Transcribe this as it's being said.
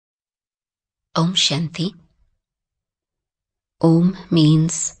Om Shanti. Om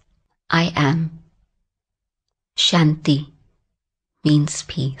means I am. Shanti means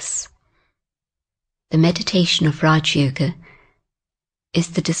peace. The meditation of Raj Yoga is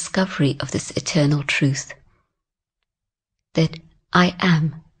the discovery of this eternal truth, that I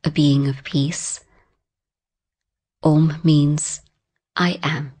am a being of peace. Om means I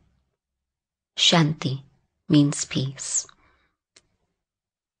am. Shanti means peace.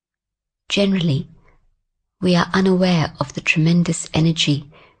 Generally, we are unaware of the tremendous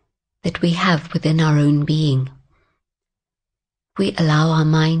energy that we have within our own being. We allow our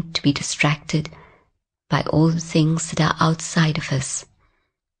mind to be distracted by all the things that are outside of us.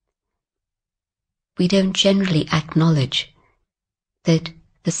 We don't generally acknowledge that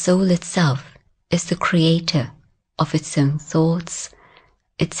the soul itself is the creator of its own thoughts,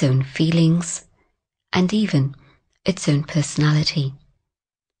 its own feelings, and even its own personality.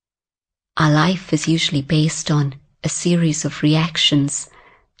 Our life is usually based on a series of reactions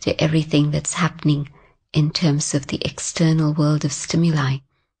to everything that's happening in terms of the external world of stimuli.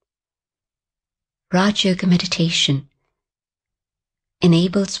 Raj Yoga meditation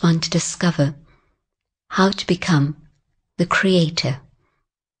enables one to discover how to become the creator.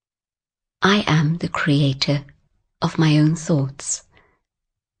 I am the creator of my own thoughts.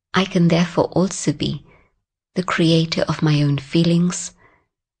 I can therefore also be the creator of my own feelings,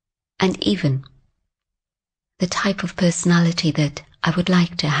 and even the type of personality that I would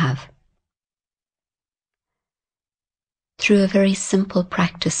like to have. Through a very simple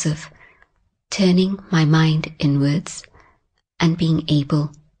practice of turning my mind inwards and being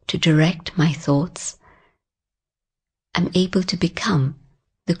able to direct my thoughts, I'm able to become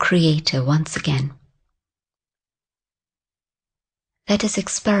the creator once again. Let us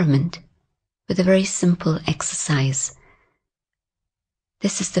experiment with a very simple exercise.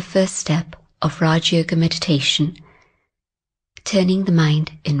 This is the first step of Raj Yoga meditation, turning the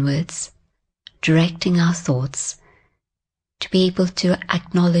mind inwards, directing our thoughts, to be able to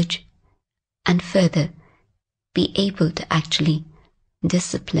acknowledge and further be able to actually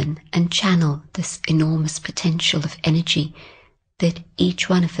discipline and channel this enormous potential of energy that each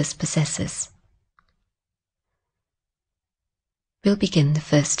one of us possesses. We'll begin the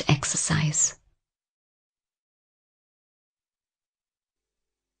first exercise.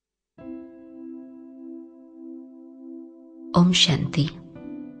 Om Shanti.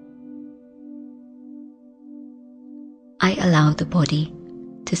 I allow the body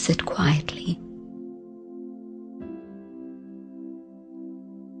to sit quietly.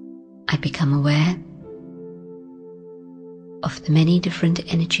 I become aware of the many different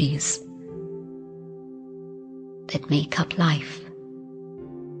energies that make up life.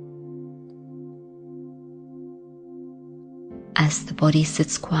 As the body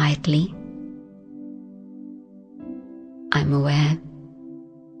sits quietly, I'm aware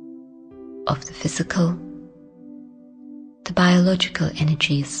of the physical, the biological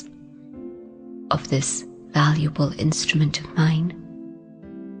energies of this valuable instrument of mine.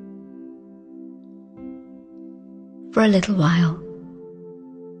 For a little while,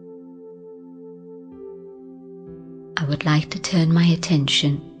 I would like to turn my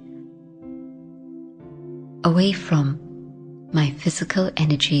attention away from my physical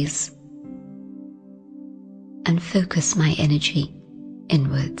energies and focus my energy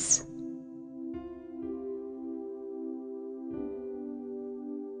inwards.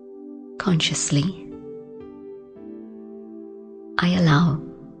 Consciously, I allow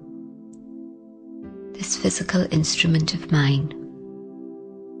this physical instrument of mine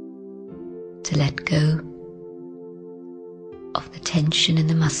to let go of the tension in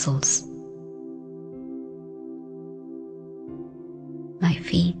the muscles, my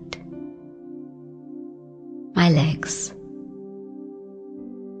feet, my legs,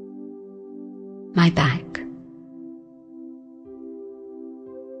 my back,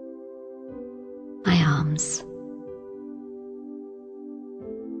 my arms,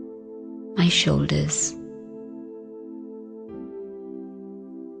 my shoulders,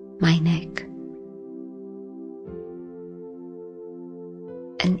 my neck,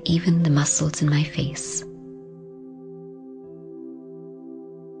 and even the muscles in my face.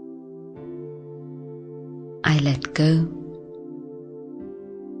 I let go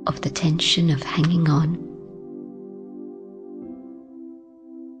of the tension of hanging on,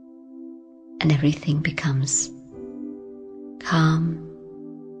 and everything becomes calm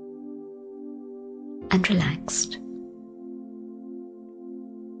and relaxed.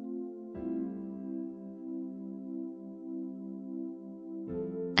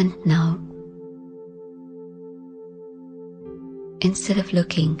 And now, instead of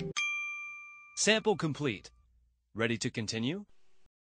looking Sample complete. Ready to continue?